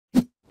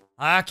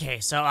Okay,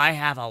 so I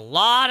have a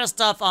lot of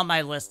stuff on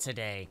my list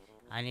today.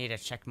 I need to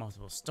check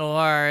multiple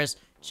stores,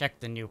 check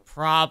the new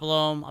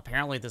problem.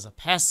 Apparently there's a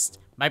pest.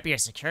 Might be a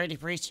security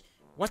breach.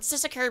 What's the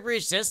security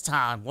breach this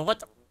time? Well, what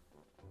the...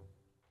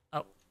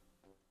 Oh.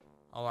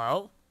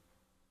 Hello?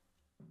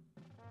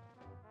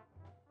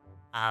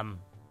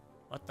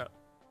 What the...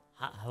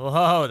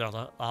 Whoa,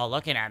 they're all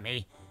looking at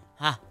me.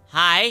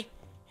 Hi?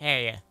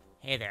 Hey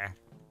there.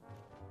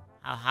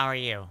 How are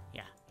you?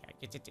 Yeah,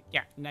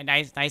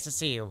 nice to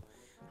see you.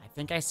 I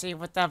think I see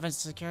what the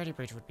security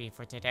breach would be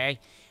for today.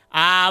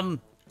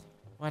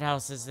 What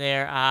else is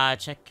there?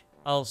 Check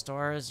all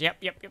stores.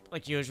 Yep,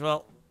 like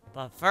usual.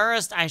 But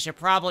first, I should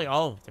probably...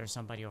 Oh, there's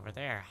somebody over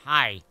there.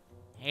 Hi.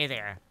 Hey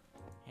there.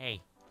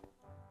 Hey.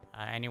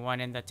 Anyone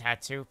in the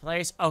tattoo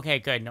place? Okay,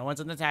 good. No one's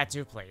in the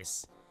tattoo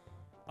place.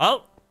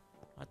 Oh!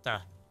 What the?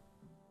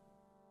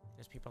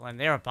 There's people in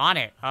there. A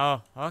bonnet.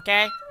 Oh,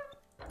 okay.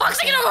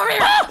 Foxy, get over here!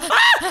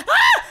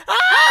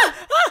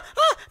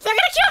 They're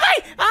gonna kill me!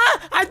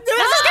 I knew this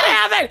was gonna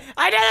happen!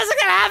 I knew this was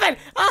gonna happen!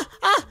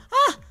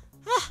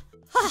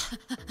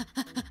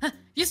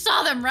 You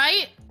saw them,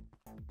 right?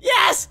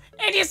 Yes!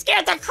 And you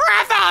scared the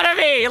crap out of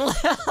me!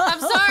 I'm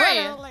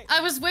sorry. I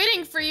was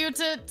waiting for you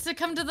to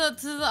come to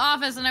the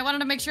office, and I wanted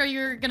to make sure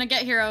you're gonna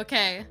get here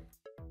okay.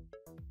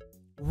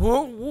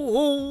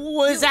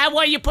 Was that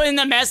what you put in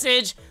the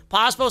message?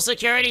 Possible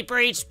security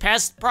breach,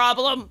 pest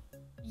problem?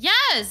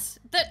 Yes!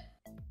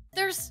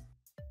 There's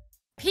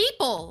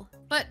people,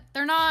 but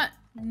they're not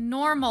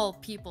normal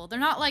people. They're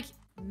not like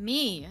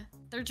me.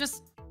 They're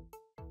just...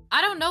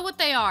 I don't know what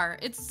they are.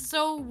 It's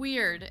so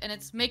weird, and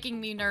it's making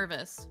me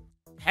nervous.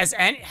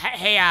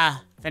 Hey,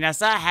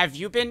 Vanessa, have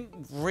you been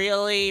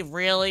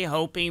really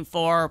hoping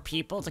for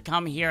people to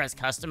come here as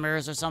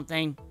customers or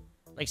something?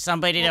 Like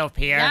somebody to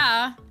appear?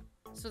 Yeah.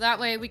 So that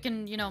way we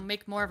can, you know,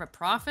 make more of a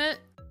profit.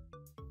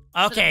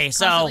 Okay,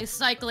 so... Constantly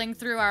cycling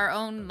through our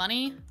own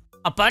money.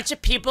 A bunch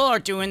of people are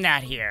doing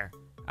that here.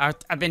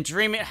 I've been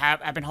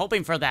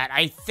hoping for that.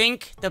 I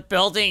think the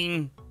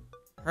building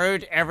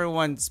heard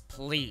everyone's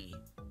plea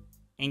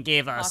and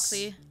gave us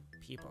Foxy.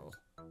 People.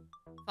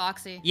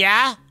 Foxy.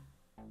 Yeah?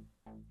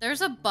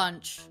 There's a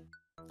bunch,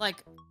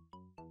 like,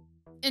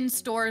 in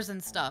stores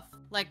and stuff.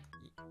 Like,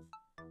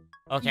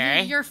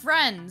 okay. Your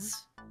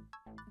friends,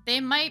 they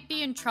might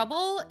be in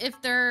trouble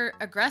if they're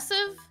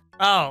aggressive.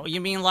 Oh,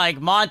 you mean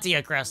like Monty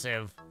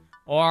aggressive?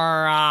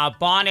 Or,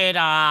 bonnet,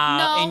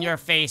 in your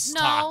face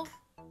talk?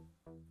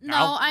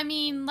 No, I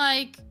mean,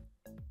 like,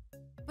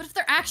 what if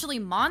they're actually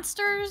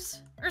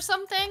monsters or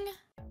something?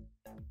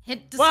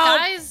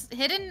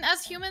 Hidden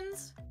as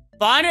humans?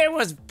 Bonnet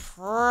was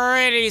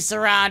pretty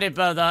surrounded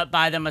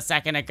by them a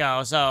second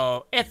ago,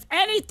 so if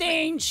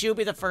anything, she'll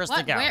be the first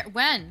to go. Where?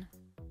 When?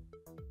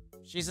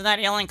 She's in that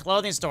alien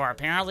clothing store.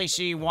 Apparently,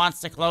 she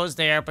wants to close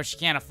there, but she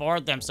can't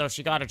afford them, so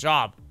she got a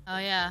job. Oh,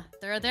 yeah.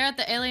 They're there at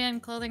the alien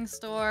clothing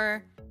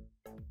store.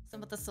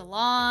 Some at the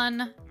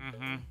salon.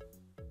 Mm-hmm.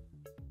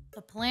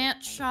 The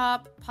plant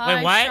shop,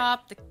 pie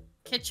shop, the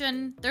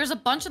kitchen. There's a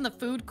bunch in the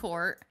food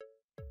court.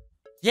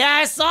 Yeah,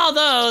 I saw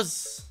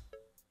those.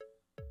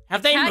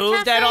 Have they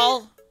moved at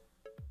all?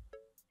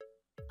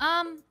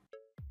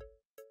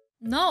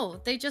 No,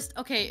 they just,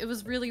 okay, it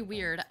was really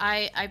weird.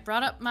 I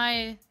brought up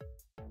my,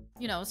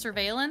 you know,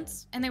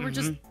 surveillance, and they were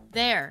just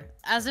there,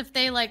 as if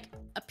they, like,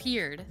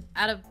 appeared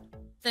out of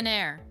thin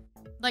air.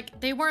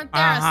 Like, they weren't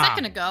there a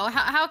second ago.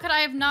 How could I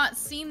have not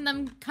seen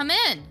them come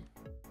in?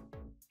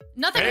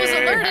 Nothing was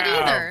alerted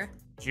either.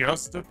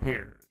 Just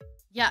appeared.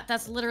 Yeah,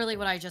 that's literally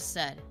what I just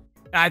said.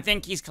 I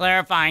think he's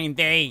clarifying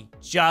they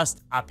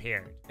just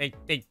appeared.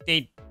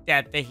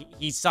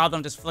 He saw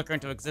them just flicker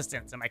into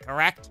existence. Am I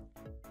correct?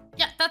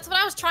 Yeah, that's what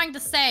I was trying to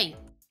say.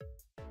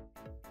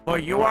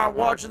 But you aren't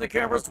watching the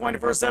cameras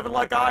 24/7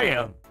 like I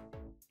am.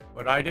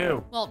 But I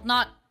do. Well,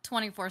 not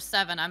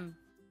 24/7.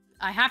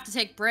 I have to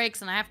take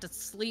breaks and I have to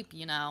sleep,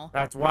 you know.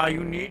 That's why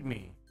you need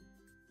me.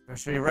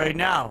 Especially right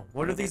now.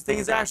 What if these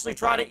things actually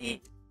try to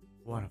eat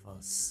one of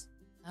us?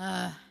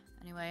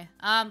 Anyway,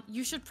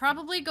 you should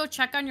probably go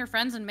check on your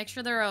friends and make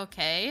sure they're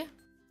okay.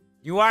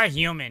 You are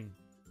human.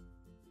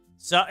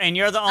 So, and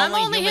you're the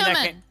only human that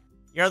can...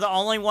 You're the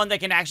only one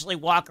that can actually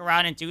walk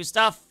around and do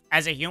stuff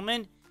as a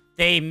human.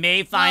 They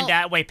may find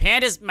that way.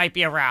 Pandas might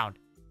be around.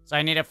 So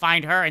I need to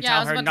find her and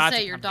tell her not to come. Yeah, I was about to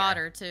say your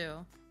daughter,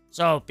 too.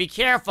 So be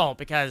careful,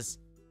 because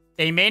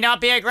they may not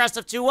be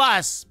aggressive to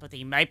us, but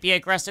they might be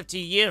aggressive to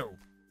you.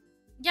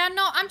 Yeah,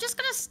 no, I'm just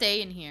gonna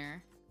stay in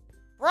here.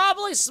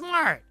 Probably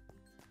smart.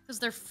 Because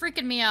they're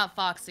freaking me out,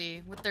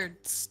 Foxy, with their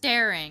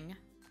staring.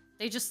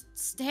 They just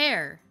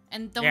stare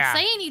and don't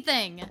say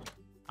anything.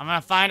 I'm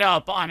gonna find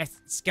out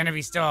Bonnet's gonna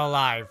be still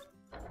alive.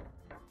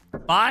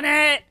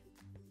 Bonnet!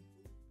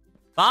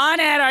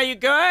 Bonnet, are you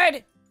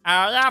good?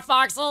 Yeah,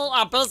 Foxel,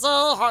 I'm busy.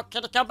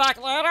 Can you come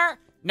back later?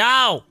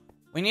 No!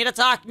 We need to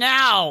talk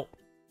now!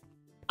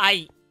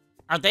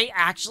 Are they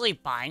actually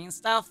buying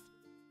stuff?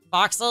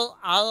 Foxel,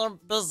 I am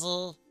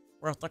busy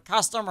with the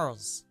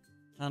customers.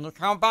 Can you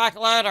come back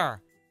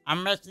later?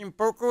 I'm making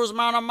buku's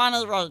amount of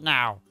money right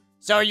now.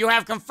 So you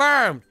have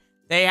confirmed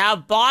They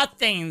have bought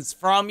things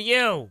from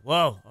you.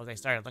 Whoa. Oh, they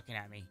started looking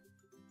at me.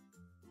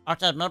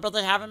 Okay, maybe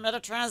they haven't made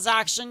a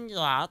transaction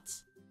yet,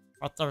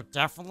 but they're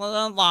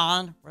definitely in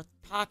line with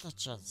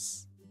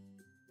packages.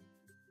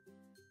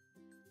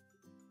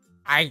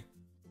 I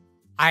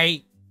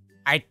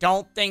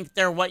don't think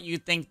they're what you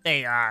think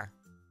they are.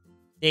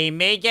 They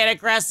may get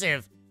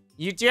aggressive.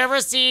 Do you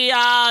ever see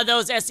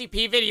those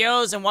SCP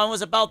videos, and one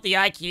was about the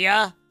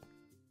IKEA?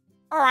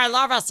 Oh, I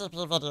love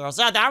SCP videos.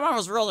 Yeah, that one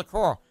was really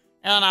cool.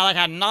 And like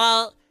at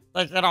night,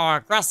 they get all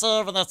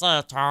aggressive, and they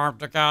say, time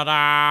to get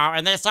out,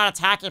 and they start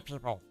attacking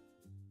people.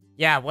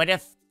 Yeah, what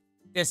if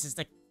this is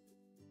the...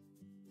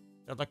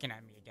 They're looking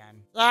at me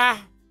again. Yeah,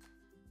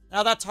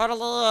 that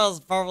totally is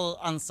very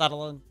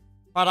unsettling.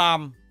 But,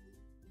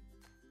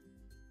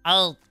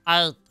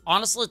 I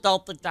honestly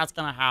don't think that's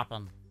gonna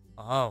happen.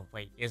 Oh,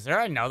 wait, is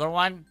there another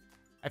one?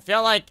 I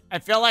feel like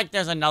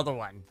there's another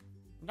one.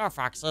 No,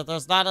 Foxy,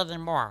 there's not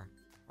anymore.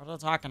 What are you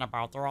talking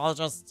about? They're all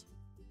just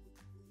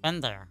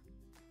been there.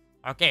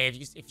 Okay,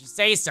 if you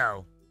say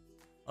so.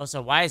 Oh,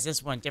 so why is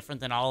this one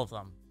different than all of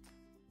them?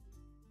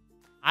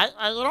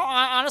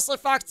 Honestly,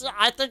 Foxy,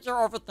 I think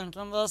you're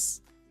overthinking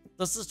this.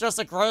 This is just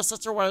a great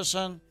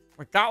situation.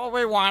 We got what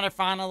we wanted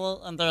finally,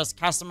 and there's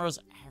customers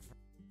everywhere.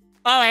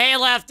 Oh, hey,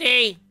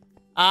 Lefty.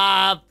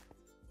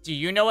 Do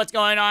you know what's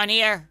going on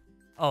here?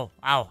 Oh,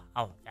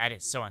 that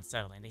is so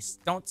unsettling. They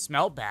don't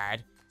smell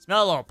bad.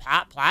 Smell a little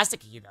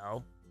plasticky,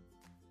 though.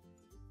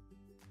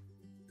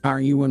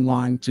 Are you in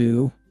line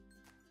too?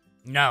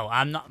 No,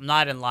 I'm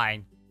not in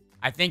line.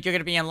 I think you're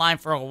gonna be in line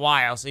for a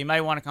while, so you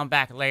might want to come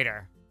back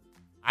later.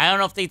 I don't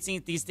know if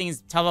these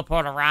things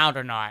teleport around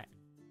or not.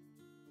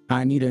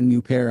 I need a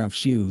new pair of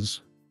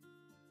shoes.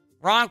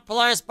 Wrong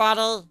place,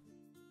 buddy.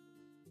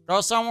 Go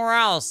somewhere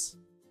else.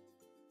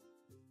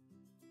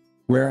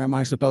 Where am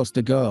I supposed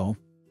to go?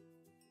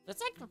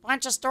 There's like a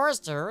bunch of stores,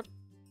 dude.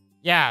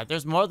 Yeah,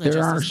 there's more than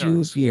there just are a store.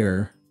 shoes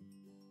here.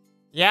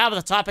 Yeah, but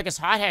the topic is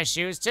hothead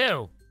shoes,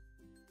 too.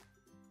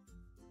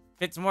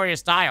 Fits more your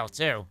style,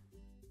 too.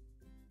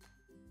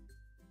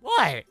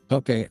 What?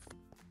 Okay.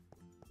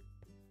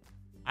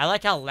 I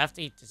like how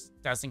Lefty just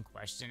doesn't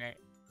question it.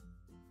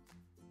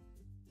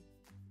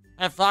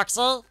 Hey,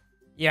 Foxy?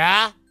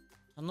 Yeah?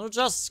 Can you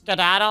just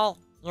skedaddle?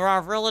 You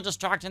are really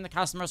distracting the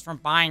customers from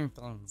buying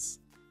things.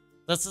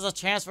 This is a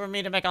chance for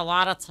me to make a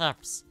lot of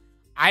tips.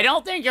 I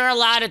don't think you're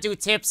allowed to do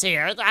tips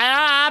here. Do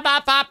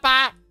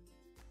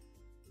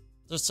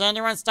you see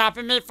anyone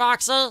stopping me,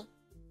 Foxy?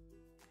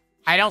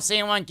 I don't see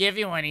anyone give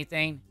you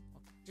anything.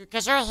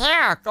 Because you're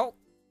here. Go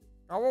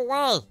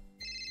away.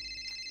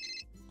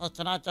 Hey,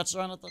 can I get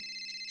you anything?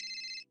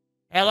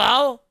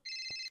 Hello?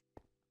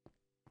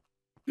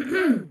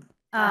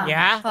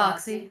 Yeah?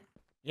 Foxy.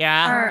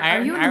 Yeah?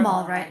 Are you in the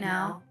mall right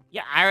now?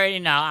 Yeah, I already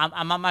know.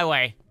 I'm on my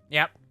way.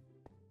 Yep.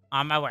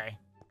 On my way.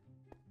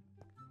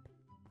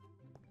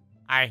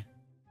 Hi.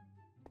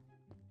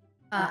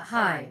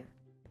 Hi.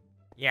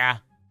 Yeah.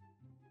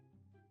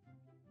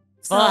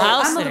 So Full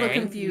house I'm a little today.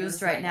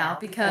 confused right now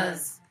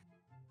because,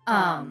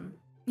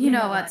 you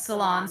know, at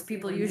salons,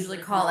 people usually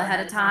call ahead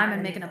of time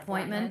and make an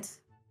appointment.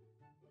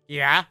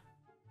 Yeah?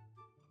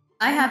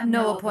 I have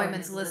no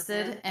appointments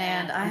listed,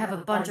 and I have a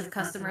bunch of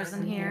customers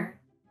in here.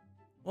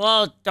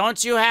 Well,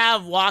 don't you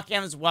have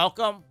walk-ins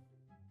welcome?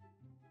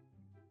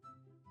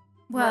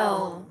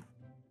 Well,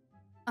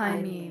 I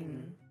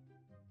mean,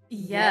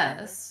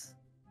 yes,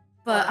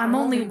 but I'm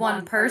only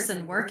one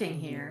person working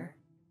here.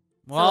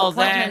 Well, so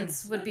then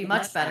appointments would be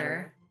much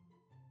better.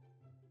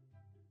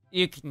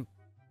 you can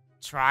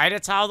try to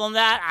tell them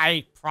that.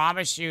 I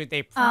promise you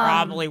they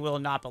probably will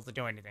not be able to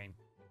do anything.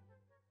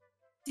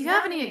 Do you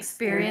have any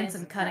experience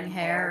in cutting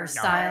hair or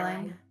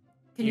styling?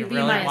 Can you be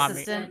really my want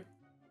me- assistant?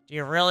 Do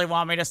you really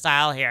want me to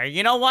style hair?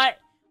 You know what?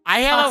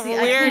 I have Foxy,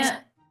 a weird...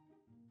 I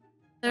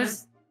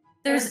can't...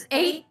 There's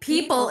 8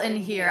 people in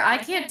here. I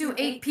can't do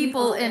 8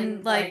 people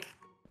in, like...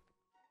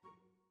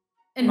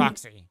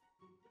 Roxy.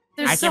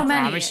 There's I so can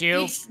many. promise you-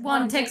 Each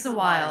one takes a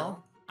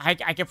while. I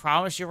can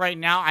promise you right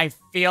now, I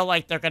feel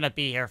like they're gonna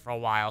be here for a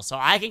while. So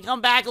I can come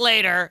back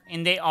later,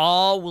 and they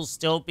all will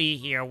still be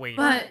here waiting.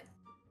 But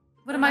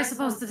what am I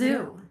supposed to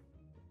do?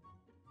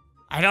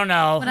 I don't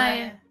know.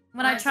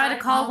 When I try to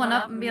call one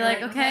up and be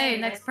like, okay,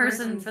 next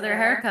person for their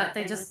haircut,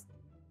 they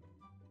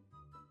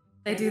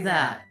do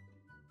that.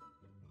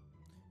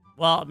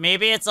 Well,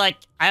 maybe it's like,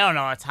 I don't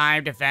know, a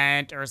timed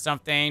event or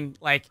something.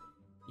 Like,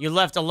 you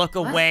left to look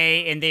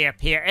away and they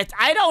appear.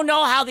 I don't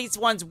know how these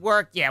ones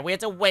work yet. We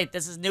have to wait.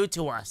 This is new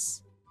to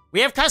us.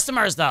 We have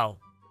customers, though.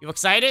 You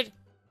excited?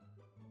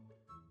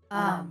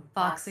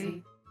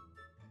 Foxy,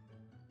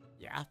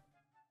 Yeah.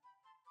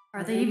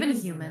 are they even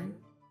human?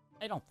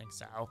 I don't think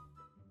so.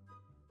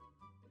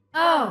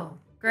 Oh,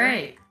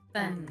 great.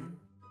 Then,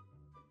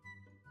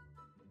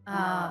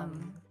 yeah,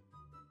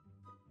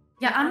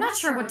 I'm not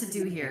sure what to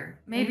do here.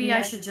 Maybe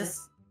I should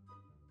just,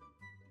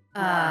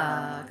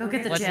 go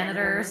get the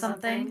janitor or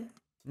something?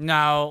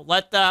 No,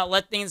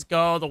 let things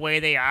go the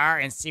way they are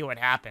and see what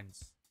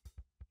happens.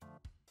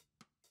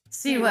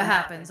 See what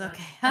happens,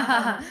 okay.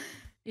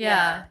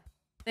 Yeah.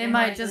 they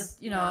might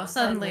just,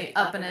 suddenly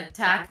up and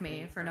attack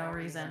me for no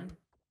reason.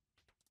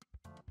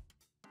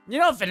 You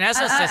know,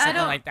 Vanessa said something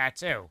don't- like that,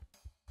 too.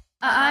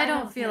 I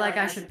don't feel like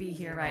I should be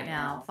here right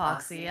now,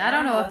 Foxy. I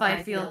don't know if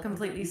I feel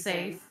completely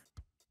safe.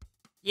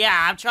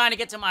 Yeah, I'm trying to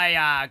get to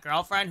my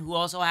girlfriend, who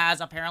also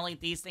has apparently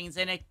these things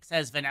in it,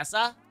 says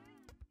Vanessa.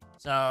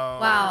 So...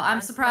 Wow,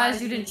 I'm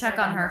surprised you didn't check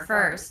on her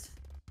first.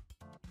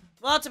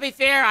 Well, to be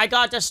fair, I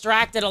got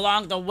distracted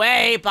along the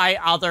way by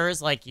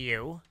others like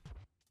you.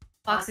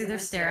 Foxy, they're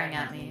staring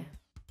at me.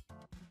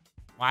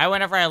 Why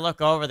whenever I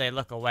look over, they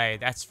look away?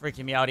 That's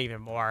freaking me out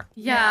even more.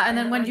 Yeah, and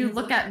then when you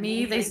look at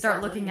me, they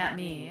start looking at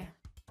me.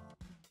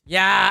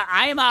 Yeah,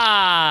 I'm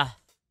a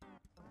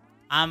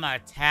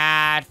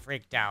tad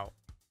freaked out.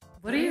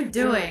 What are you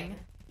doing?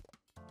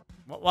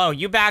 Whoa,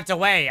 you backed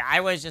away.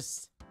 I was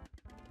just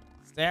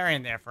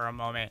staring there for a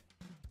moment.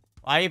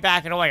 Why are you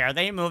backing away? Are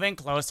they moving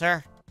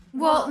closer?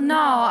 Well, no,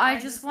 I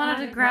just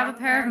wanted to grab a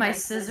pair of my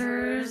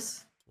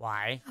scissors.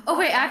 Why? Oh,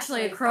 wait,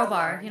 actually, a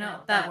crowbar.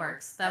 That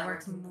works. That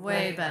works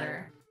way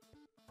better.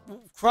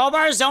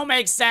 Crowbars don't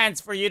make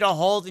sense for you to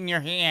hold in your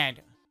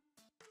hand.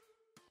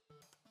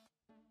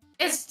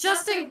 It's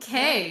just in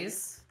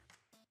case.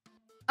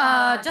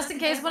 Just in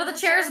case one of the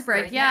chairs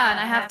break, yeah, and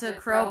I have to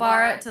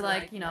crowbar it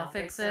to,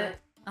 fix it.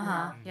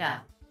 Yeah.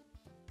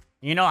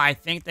 I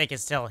think they can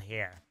still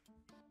hear.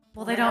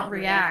 Well, they don't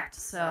react,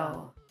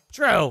 so...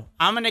 True.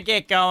 I'm gonna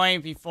get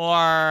going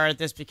before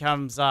this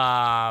becomes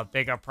a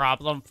bigger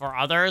problem for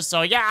others.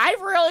 So yeah, I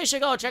really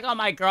should go check on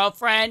my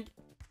girlfriend.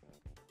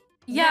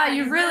 Yeah,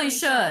 you really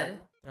should.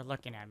 They're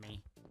looking at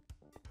me.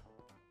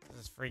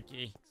 This is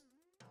freaky.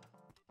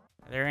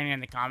 Are there any in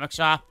the comic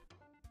shop?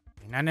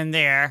 None in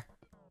there.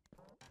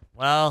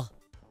 Well,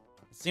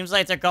 it seems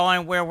like they're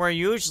going where we're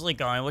usually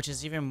going, which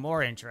is even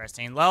more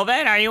interesting.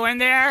 Lolbit, are you in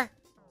there?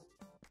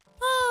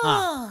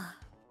 Oh.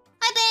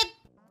 Hi, babe.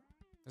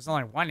 There's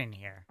only one in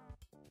here.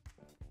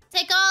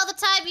 Take all the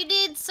time you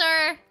need,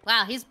 sir.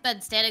 Wow, he's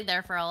been standing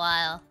there for a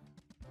while.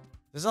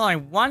 There's only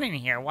one in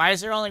here. Why is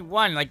there only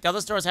one? Like, the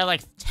other stores have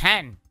like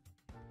 10.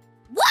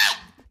 What?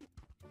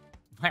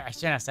 Wait, I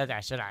shouldn't have said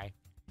that, should I?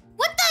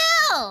 What the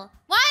hell?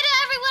 Why do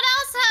everyone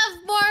else have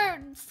more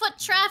foot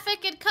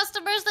traffic and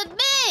customers than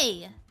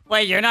me?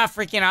 Wait, you're not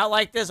freaking out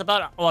like this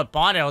about... Oh,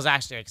 Bonnet was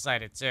actually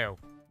excited, too.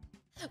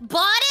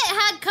 Bonnet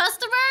had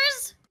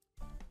customers?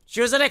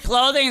 She was at a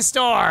clothing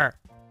store.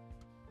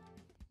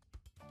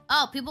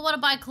 Oh, people want to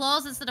buy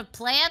clothes instead of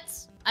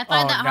plants? I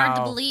find that hard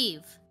to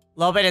believe.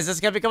 Lolbit, is this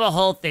gonna become a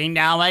whole thing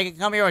now? Am I gonna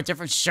come here with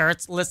different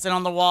shirts listed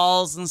on the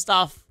walls and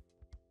stuff?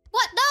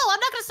 What? No, I'm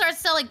not gonna start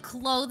selling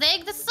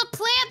clothing. This is a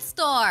plant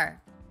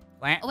store.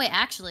 Plant? Oh, wait,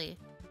 actually.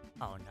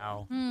 Oh,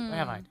 no. What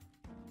have I...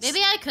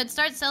 Maybe I could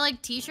start selling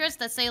t-shirts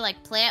that say,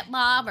 like, Plant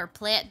Mom or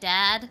Plant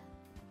Dad.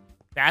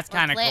 That's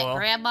kind of cool. Plant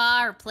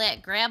Grandma or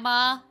Plant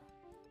Grandma.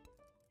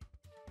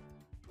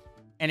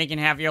 And it can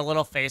have your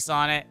little face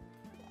on it.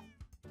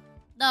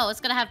 No,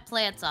 it's gonna have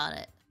plants on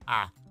it.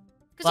 Ah.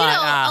 Because,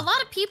 a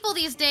lot of people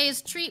these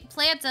days treat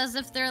plants as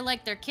if they're,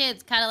 like, their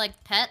kids. Kind of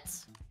like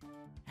pets.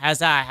 Has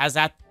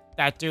that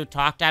dude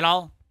talked at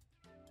all?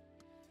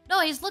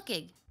 No, he's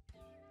looking.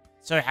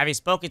 So, have you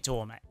spoken to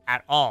him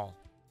at all?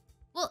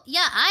 Well,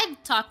 yeah,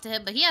 I've talked to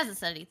him, but he hasn't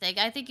said anything.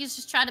 I think he's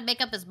just trying to make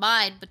up his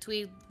mind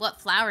between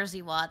what flowers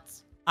he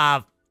wants.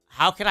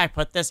 How can I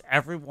put this?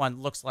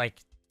 Everyone looks like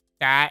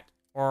that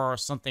or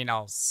something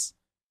else.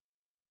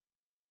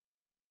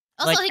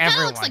 Also, like he kind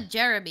of looks like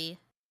Jeremy.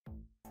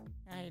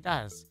 Yeah, he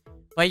does.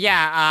 But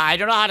yeah, I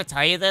don't know how to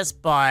tell you this,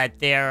 but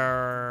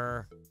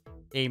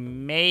they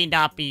may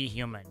not be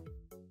human.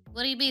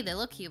 What do you mean? They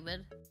look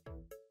human.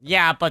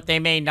 Yeah, but they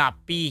may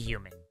not be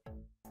human.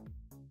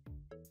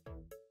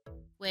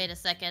 Wait a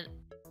second.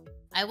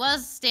 I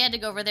was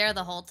standing over there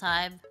the whole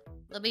time.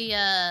 Let me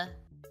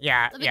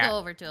go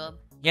over to him.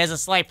 He has a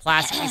slight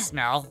plasticky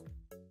smell.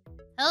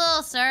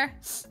 Hello, sir.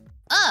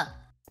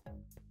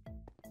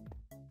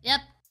 Yep.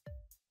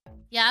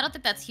 Yeah, I don't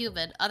think that's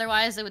human.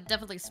 Otherwise, it would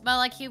definitely smell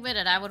like human,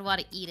 and I would want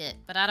to eat it.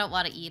 But I don't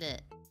want to eat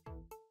it.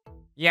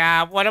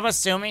 Yeah, what I'm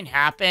assuming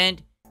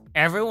happened,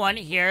 everyone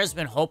here has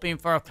been hoping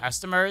for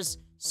customers,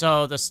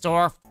 so the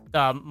store,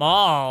 the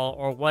mall,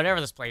 or whatever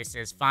this place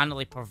is,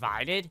 finally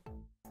provided.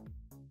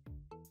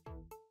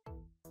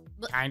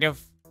 Kind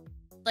of.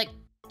 Like,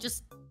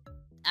 just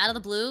out of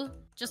the blue?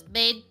 Just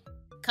made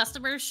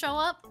customers show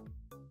up?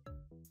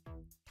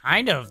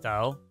 Kind of,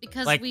 though.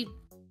 Because like, we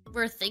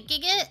were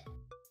thinking it?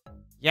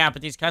 Yeah,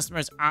 but these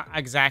customers aren't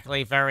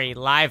exactly very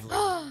lively.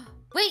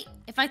 Wait,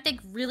 if I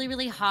think really,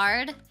 really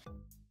hard?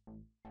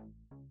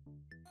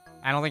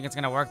 I don't think it's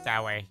gonna work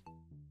that way.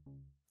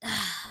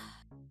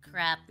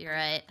 Crap, you're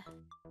right.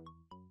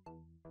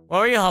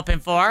 What were you hoping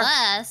for?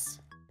 Unless...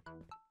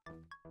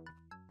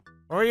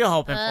 What were you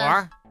hoping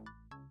for?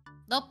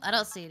 Nope, I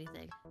don't see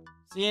anything.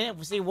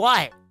 See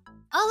what?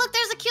 Oh, look,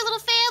 there's a cute little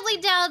family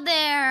down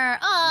there.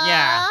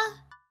 Aww.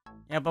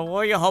 Yeah, but what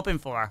were you hoping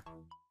for?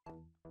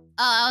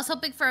 I was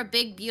hoping for a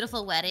big,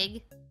 beautiful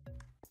wedding.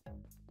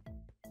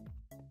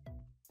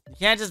 You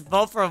can't just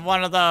vote for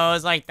one of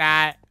those like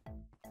that.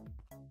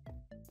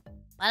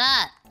 Why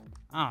not?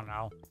 I don't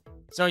know.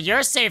 So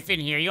you're safe in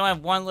here. You only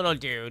have one little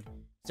dude.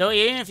 So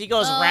even if he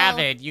goes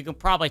rabid, you can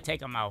probably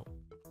take him out.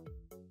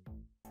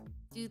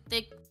 Do you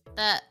think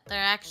that they're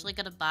actually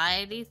gonna buy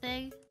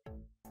anything?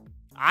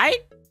 I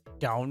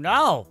don't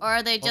know. Or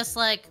are they just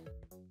like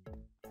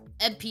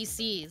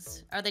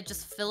NPCs? Are they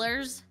just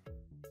fillers?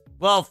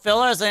 Well,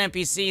 fillers and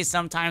NPCs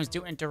sometimes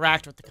do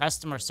interact with the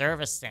customer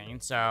service thing,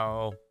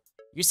 so...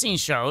 You've seen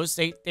shows.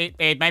 They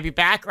might be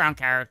background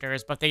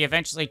characters, but they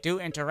eventually do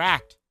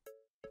interact.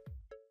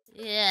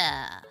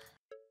 Yeah.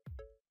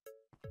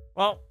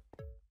 Well,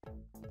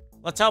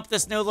 let's hope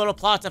this new little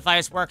plot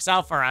device works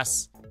out for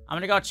us. I'm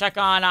gonna go check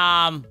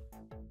on,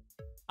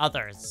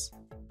 others.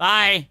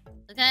 Bye!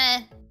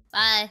 Okay,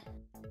 bye.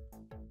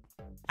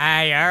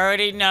 I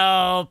already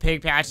know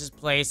Pigpatch's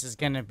place is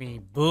gonna be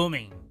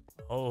booming.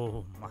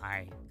 Oh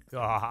my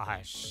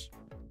gosh.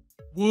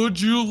 Would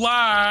you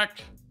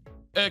like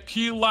a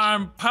key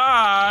lime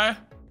pie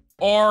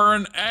or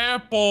an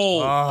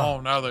apple? Oh,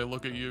 now they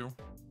look at you.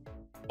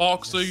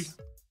 Foxy.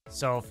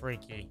 So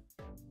freaky.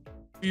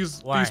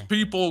 These Why?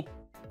 people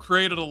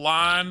created a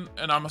line,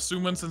 and I'm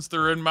assuming since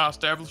they're in my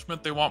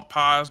establishment, they want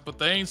pies, but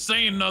they ain't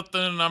saying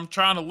nothing, and I'm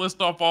trying to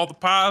list off all the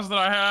pies that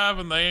I have,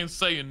 and they ain't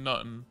saying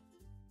nothing.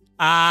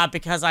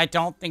 Because I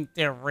don't think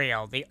they're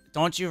real.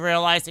 Don't you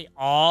realize they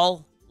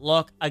all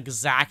look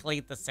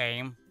exactly the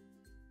same?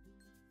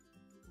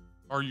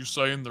 Are you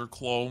saying they're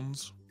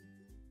clones?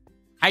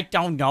 I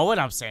don't know what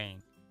I'm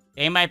saying.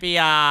 They might be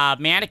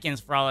mannequins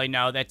for all I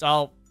know. That's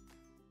all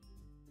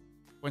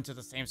went to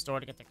the same store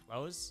to get their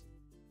clothes.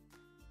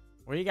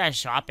 Where are you guys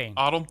shopping?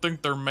 I don't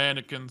think they're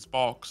mannequins,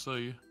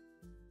 Foxy.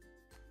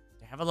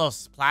 They have a little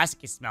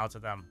plasticky smell to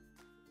them.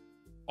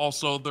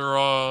 Also,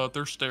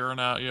 they're staring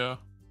at you.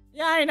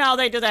 Yeah, I know.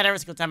 They do that every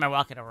single time I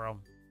walk in a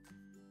room.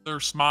 Their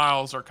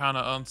smiles are kind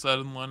of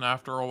unsettling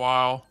after a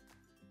while.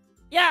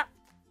 Yeah.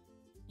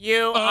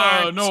 You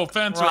are no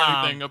offense or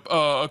anything.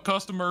 A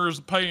customer is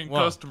a paying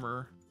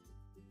customer.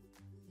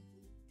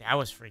 That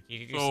was freaky.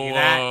 Did you see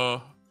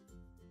that?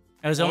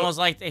 It was almost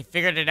like they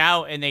figured it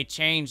out and they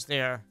changed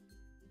their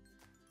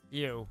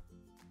view.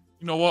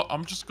 You know what?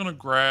 I'm just gonna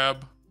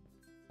grab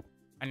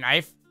a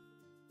knife.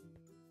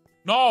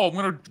 No, I'm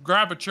gonna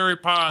grab a cherry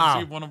pie and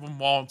see if one of them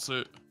wants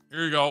it.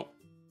 Here you go.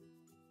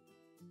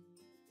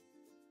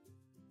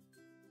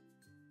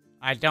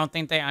 I don't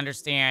think they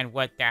understand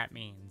what that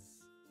means.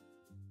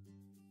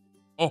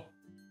 Oh,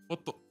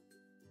 what the?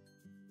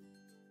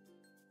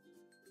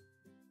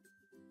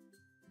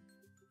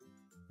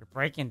 You're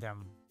breaking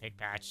them,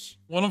 Pigpatch.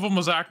 One of them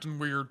was acting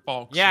weird,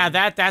 Fox. Yeah,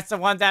 that's the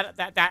one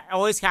that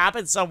always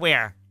happens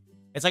somewhere.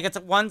 It's like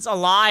one's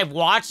alive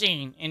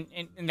watching,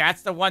 and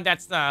that's the one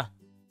that's the...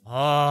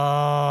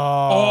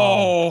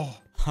 Oh.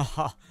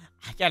 I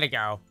gotta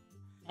go.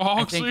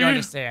 Foxy? I think you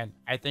understand.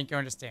 I think you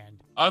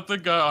understand. I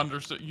think I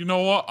understand. You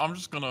know what? I'm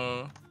just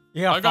gonna...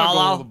 I gotta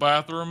go to the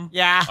bathroom.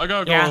 Yeah. I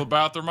gotta go to the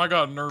bathroom. I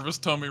got a nervous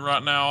tummy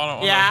right now. I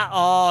don't Yeah.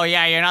 Oh,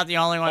 yeah. You're not the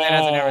only one that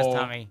has a nervous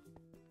tummy.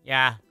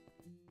 Yeah.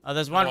 Oh,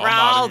 there's one.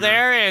 Oh,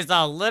 there is there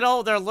are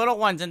little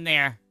ones in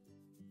there.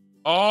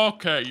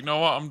 Okay. You know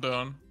what? I'm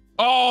done.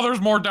 Oh,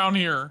 there's more down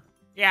here.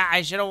 Yeah,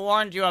 I should have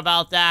warned you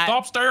about that.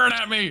 Stop staring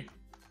at me.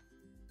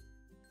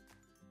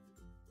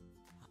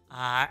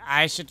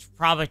 I should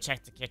probably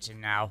check the kitchen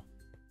now.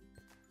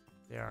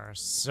 There are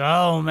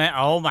so many.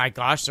 Oh my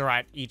gosh, they're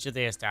at each of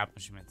the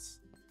establishments.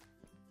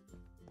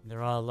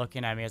 They're all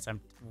looking at me as I'm...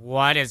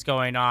 What is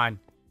going on?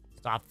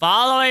 Stop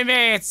following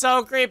me! It's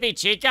so creepy,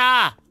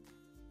 Chica!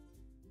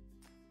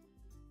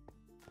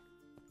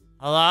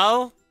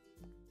 Hello?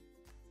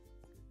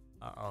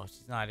 Uh-oh,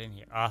 she's not in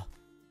here.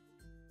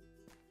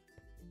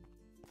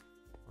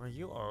 Were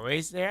you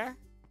always there?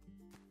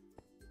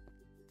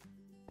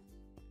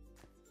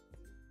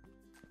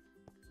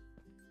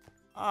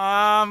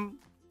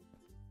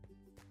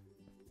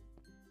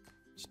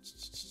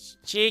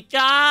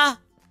 Chica?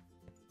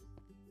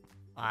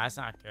 Oh, that's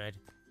not good.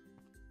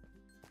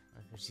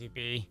 Where could she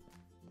be?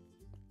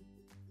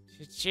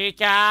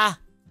 Chica?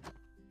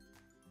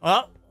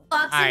 Oh,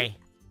 Foxy? hi.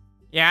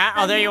 Yeah?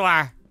 Oh, there you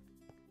are.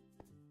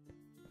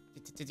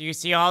 Did you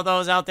see all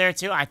those out there,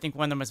 too? I think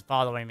one of them was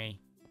following me.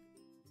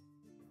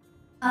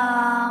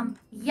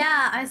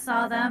 Yeah, I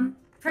saw them.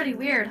 Pretty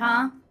weird,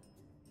 huh?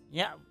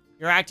 Yeah,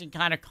 you're acting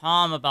kind of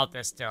calm about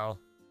this still.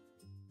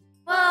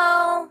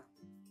 Well,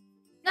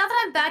 now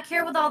that I'm back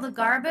here with all the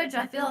garbage,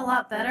 I feel a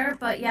lot better.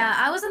 But yeah,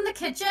 I was in the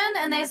kitchen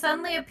and they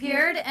suddenly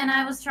appeared and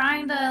I was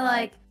trying to,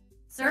 like,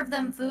 serve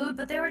them food,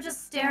 but they were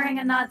just staring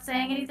and not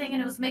saying anything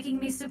and it was making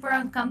me super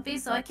uncomfy,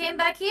 so I came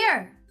back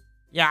here.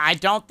 Yeah, I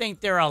don't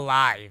think they're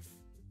alive.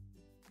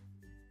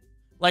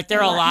 Like,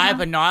 they're alive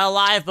but not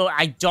alive, but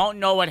I don't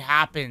know what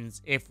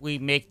happens if we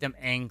make them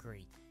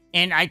angry.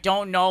 And I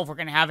don't know if we're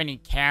gonna have any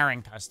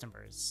caring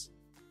customers.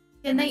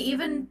 Can they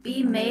even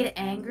be made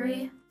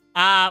angry?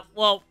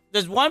 Well,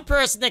 there's one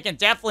person that can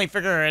definitely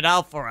figure it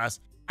out for us.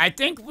 I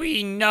think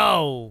we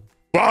know...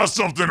 Buy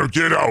something or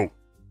get out!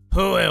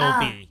 Who it will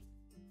be.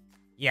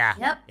 Yeah.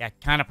 Yep. Yeah,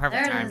 kind of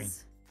perfect there timing. It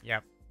is.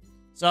 Yep.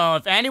 So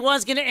if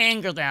anyone's gonna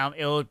anger them,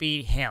 it would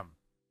be him.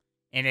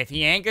 And if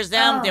he angers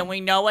them, Oh. then we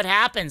know what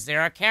happens.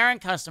 There are Karen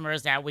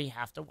customers that we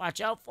have to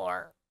watch out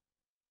for.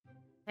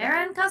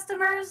 Karen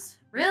customers?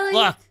 Really?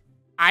 Look,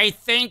 I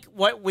think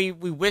what we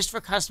wish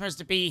for customers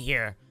to be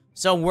here.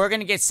 So we're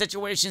going to get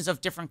situations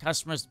of different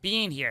customers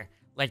being here.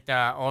 Like the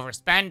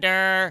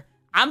overspender.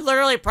 I'm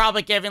literally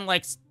probably giving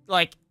like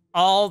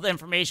all the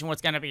information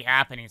what's going to be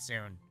happening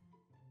soon.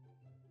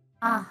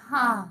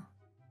 Uh-huh.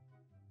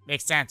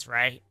 Makes sense,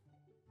 right?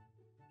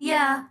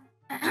 Yeah.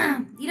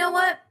 You know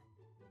what?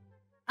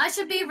 I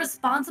should be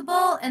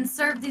responsible and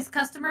serve these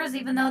customers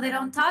even though they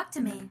don't talk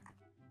to me.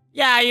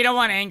 Yeah, you don't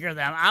want to anger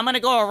them. I'm going to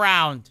go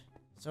around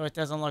so it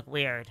doesn't look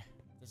weird.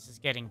 This is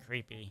getting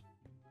creepy.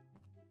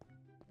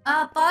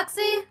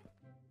 Foxy?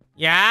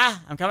 Yeah,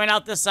 I'm coming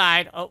out this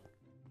side. Oh,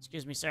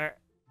 excuse me, sir.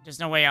 There's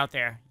no way out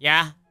there.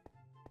 Yeah?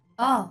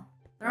 Oh,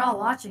 they're all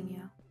watching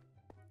you.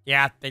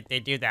 Yeah, they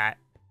do that.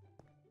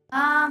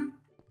 One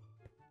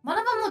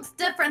of them looks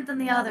different than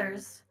the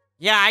others.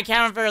 Yeah, I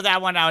can't figure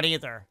that one out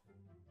either.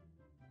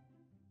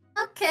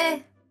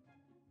 Okay.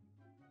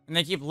 And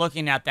they keep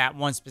looking at that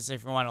one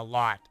specific one a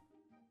lot.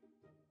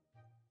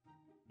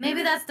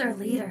 Maybe that's their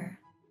leader.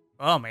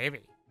 Oh, maybe.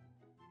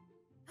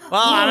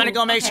 Well, I'm gonna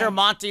go make okay. sure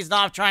Monty's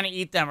not trying to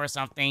eat them or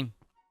something.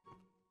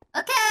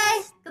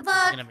 Okay, good It's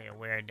luck. gonna be a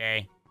weird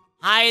day.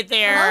 Hi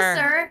there. Hello,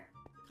 sir.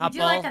 Would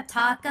you Couple. like a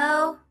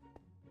taco?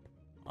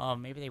 Oh,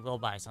 maybe they will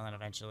buy something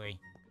eventually.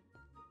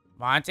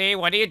 Monty,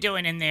 what are you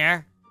doing in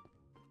there?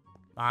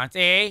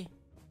 Monty?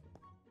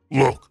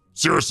 Look,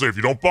 seriously, if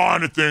you don't buy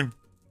anything.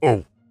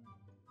 Oh,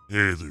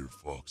 hey there,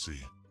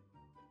 Foxy.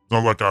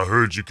 Not like I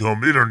heard you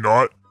come in or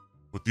not,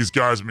 but these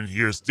guys have been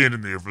here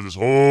standing there for this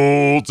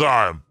whole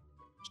time.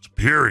 Just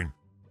appearing,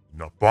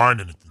 not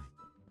buying anything.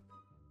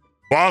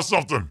 Buy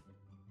something.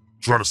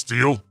 Trying to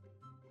steal?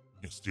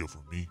 Can't steal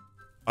from me.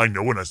 I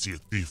know when I see a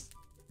thief.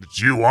 It's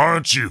you,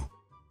 aren't you?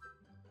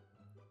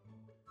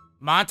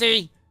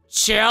 Monty,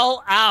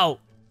 chill out.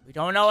 We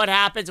don't know what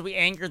happens if we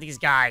anger these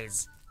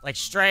guys. Like,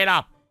 straight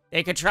up.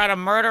 They could try to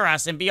murder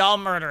us and be all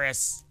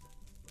murderous.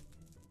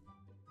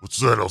 What's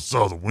that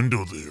outside the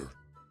window there?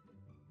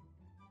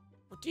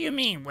 What do you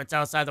mean, what's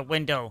outside the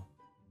window?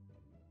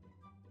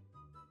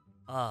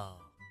 Oh.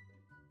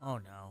 Oh,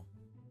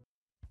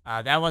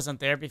 no. That wasn't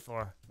there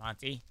before,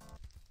 Monty.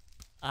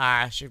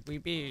 Should we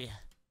be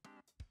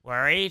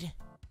worried?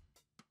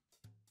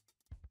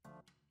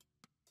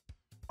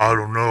 I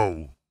don't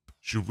know.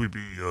 Should we be,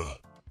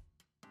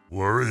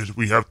 worried?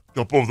 We have a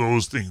couple of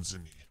those things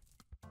in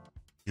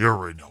here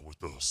right now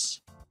with us.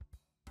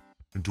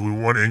 And do we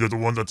want to anger the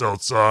one that's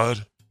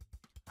outside?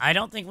 I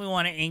don't think we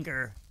want to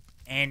anger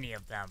any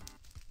of them.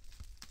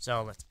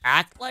 So let's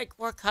act like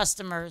we're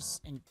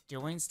customers and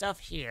doing stuff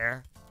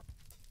here.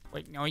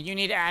 Wait, no, you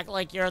need to act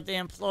like you're the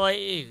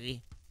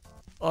employee.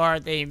 Or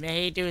they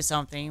may do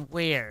something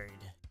weird.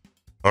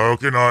 How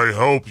can I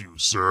help you,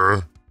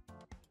 sir?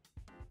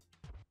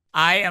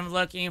 I am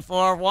looking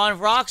for one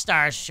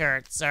Rockstar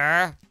shirt,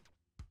 sir.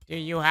 Do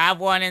you have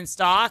one in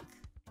stock?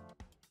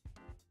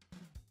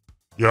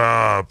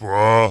 Yeah,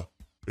 bruh.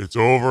 It's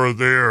over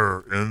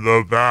there in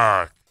the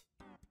back.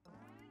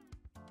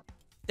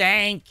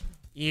 Thank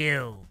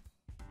you.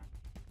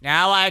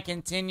 Now I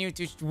continue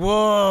to...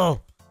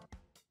 Whoa!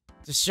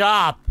 To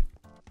shop.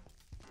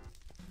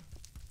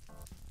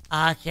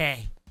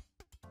 Okay.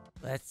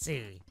 Let's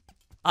see.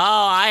 Oh,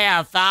 I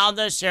have found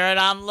the shirt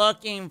I'm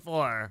looking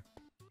for.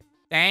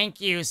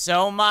 Thank you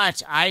so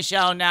much. I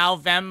shall now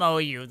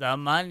Venmo you the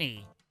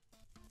money.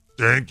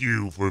 Thank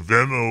you for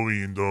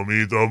Venmoing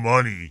me the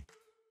money.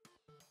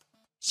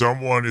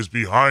 Someone is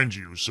behind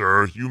you,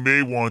 sir. You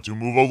may want to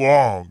move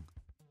along.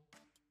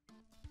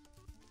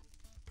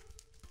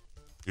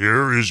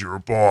 Here is your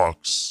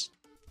box.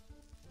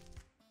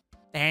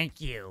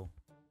 Thank you.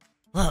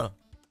 Have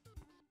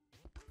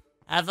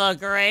a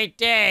great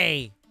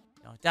day.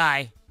 Don't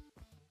die.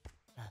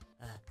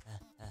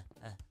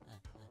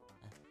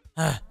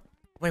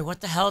 Wait,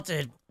 what the hell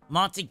did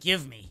Monty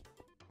give me?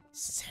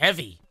 This is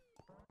heavy.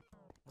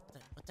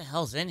 What the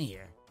hell's in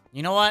here?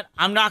 You know what?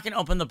 I'm not gonna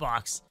open the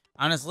box.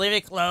 I'm just leave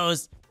it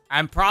closed.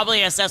 I'm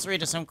probably accessory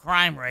to some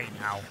crime right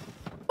now.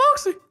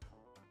 Foxy!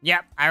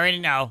 Yep, I already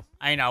know.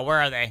 I know. Where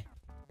are they?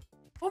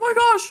 Oh my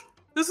gosh!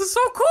 This is so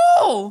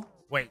cool!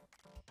 Wait.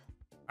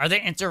 Are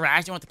they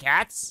interacting with the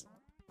cats?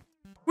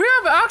 We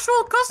have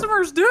actual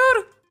customers,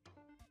 dude!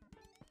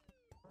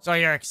 So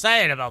you're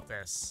excited about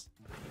this?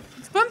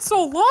 It's been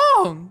so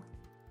long!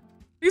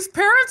 These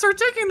parents are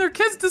taking their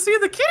kids to see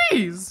the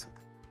kitties!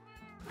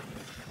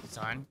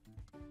 Son,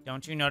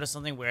 don't you notice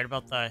something weird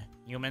about the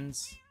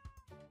humans?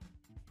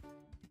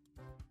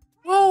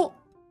 Well,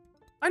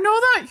 I know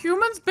that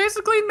humans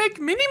basically make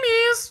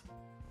mini-me's!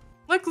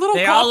 Like little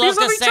They all look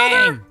copies the of each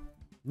other! same.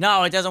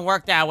 No, it doesn't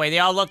work that way. They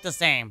all look the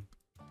same.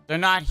 They're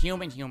not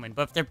human,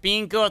 but if they're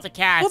being good with the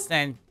cats, Well,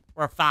 then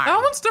we're fine.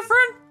 That one's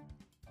different!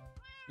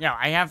 No,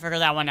 I haven't figured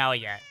that one out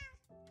yet.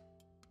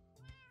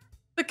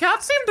 The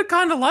cats seem to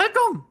kinda like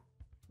them!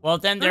 Well,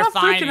 then They're they're not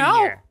fine freaking in out.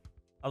 here.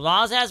 As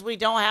long as we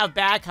don't have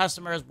bad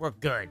customers, we're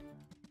good.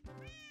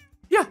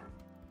 Yeah,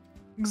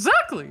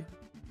 exactly.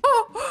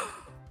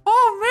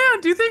 Oh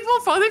Do you think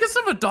we'll finally get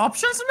some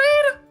adoptions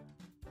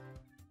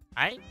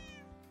made?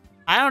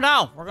 I don't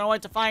know. We're gonna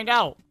wait to find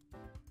out.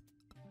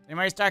 They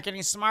might start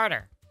getting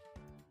smarter.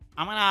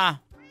 I'm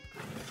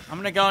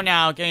gonna go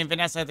now, giving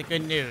Vanessa the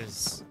good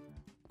news.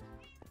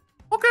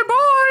 Okay,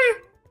 bye.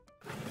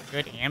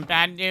 Good and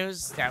bad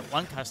news? That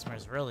one customer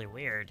is really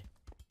weird.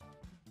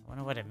 I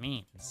wonder what it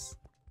means.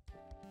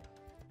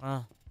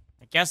 Well,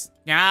 I guess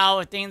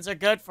now things are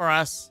good for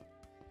us.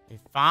 We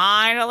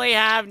finally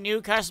have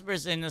new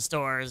customers in the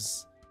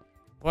stores.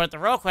 But the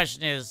real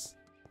question is,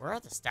 where are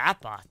the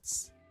stat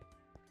bots?